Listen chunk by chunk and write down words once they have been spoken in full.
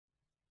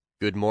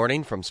Good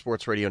morning from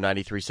Sports Radio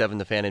 93.7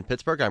 The Fan in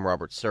Pittsburgh. I'm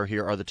Robert Sir.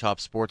 Here are the top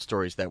sports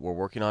stories that we're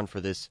working on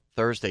for this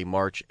Thursday,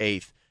 March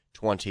 8th,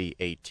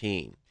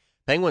 2018.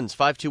 Penguins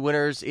 5-2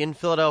 winners in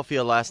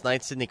Philadelphia last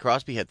night. Sidney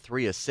Crosby had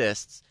 3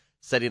 assists,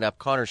 setting up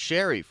Connor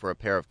Sherry for a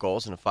pair of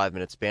goals in a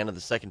 5-minute span of the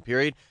second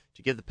period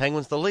to give the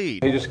Penguins the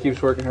lead. He just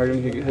keeps working hard,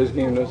 and his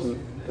game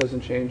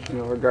doesn't change,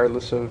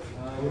 regardless of,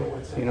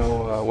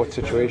 what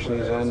situation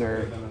he's in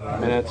or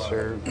minutes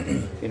or,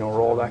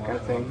 role, that kind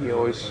of thing. He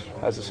always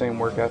has the same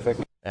work ethic.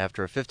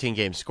 After a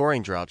 15-game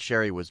scoring drought,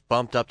 Sherry was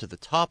bumped up to the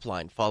top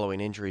line following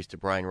injuries to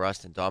Brian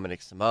Rust and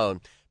Dominic Simone.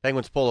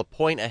 Penguins pull a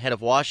point ahead of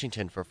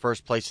Washington for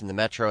first place in the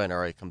Metro and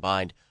are a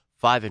combined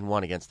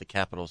 5-1 against the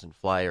Capitals and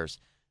Flyers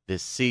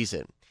this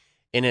season.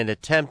 In an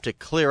attempt to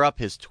clear up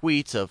his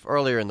tweets of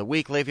earlier in the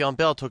week, Le'Veon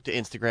Bell took to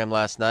Instagram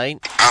last night.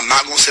 I'm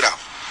not going to sit out.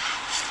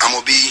 I'm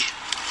going to be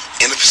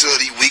in the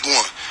facility week 1.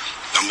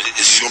 It's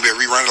just going to be a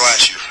rerun of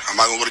last year. I'm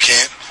not going to go to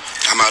camp.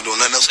 I'm not doing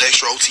nothing else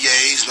extra,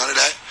 OTAs, none of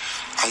that.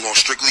 I'm going to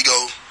strictly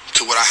go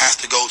to what I have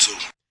to go to.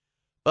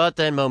 But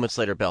then moments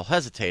later, Bell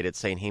hesitated,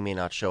 saying he may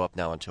not show up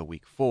now until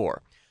week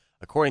 4.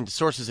 According to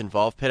sources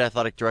involved, Pitt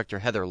Athletic Director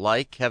Heather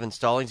Lyke, Kevin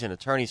Stallings, and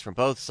attorneys from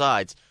both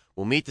sides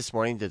will meet this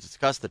morning to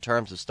discuss the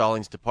terms of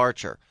Stallings'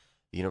 departure.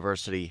 The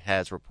university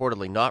has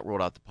reportedly not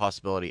ruled out the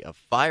possibility of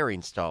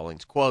firing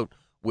Stallings, quote,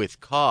 with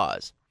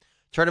cause.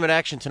 Tournament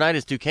action tonight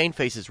as Duquesne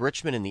faces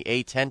Richmond in the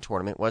A-10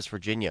 tournament. West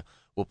Virginia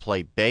will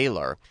play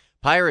Baylor.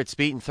 Pirates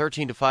beaten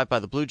 13-5 by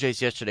the Blue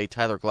Jays yesterday.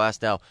 Tyler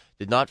Glasnow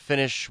did not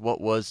finish what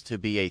was to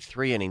be a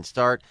 3-inning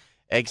start,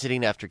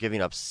 exiting after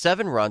giving up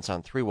 7 runs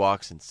on 3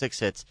 walks and 6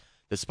 hits,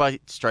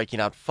 despite striking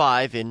out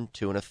 5 in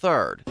 2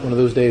 1/3. One of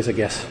those days, I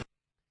guess.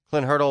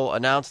 Clint Hurdle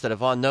announced that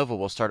Ivan Nova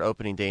will start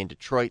opening day in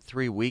Detroit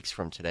 3 weeks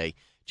from today.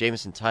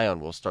 Jamison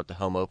Tyone will start the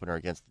home opener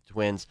against the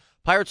Twins.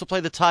 Pirates will play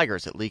the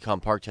Tigers at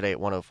Lecom Park today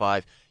at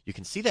 1:05. You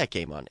can see that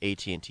game on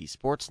AT&T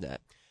Sportsnet.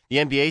 The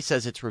NBA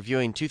says it's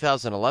reviewing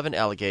 2011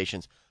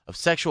 allegations of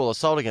sexual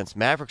assault against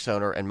Mavericks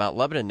owner and Mount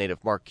Lebanon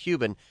native Mark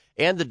Cuban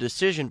and the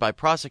decision by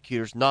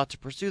prosecutors not to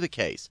pursue the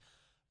case.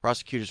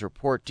 Prosecutors'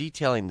 report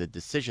detailing the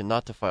decision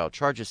not to file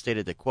charges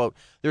stated that, quote,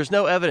 there's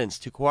no evidence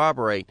to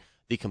corroborate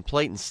the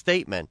complainant's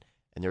statement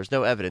and there's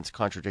no evidence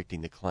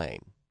contradicting the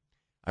claim.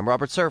 I'm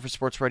Robert Sir for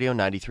Sports Radio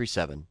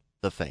 93.7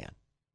 The Fan.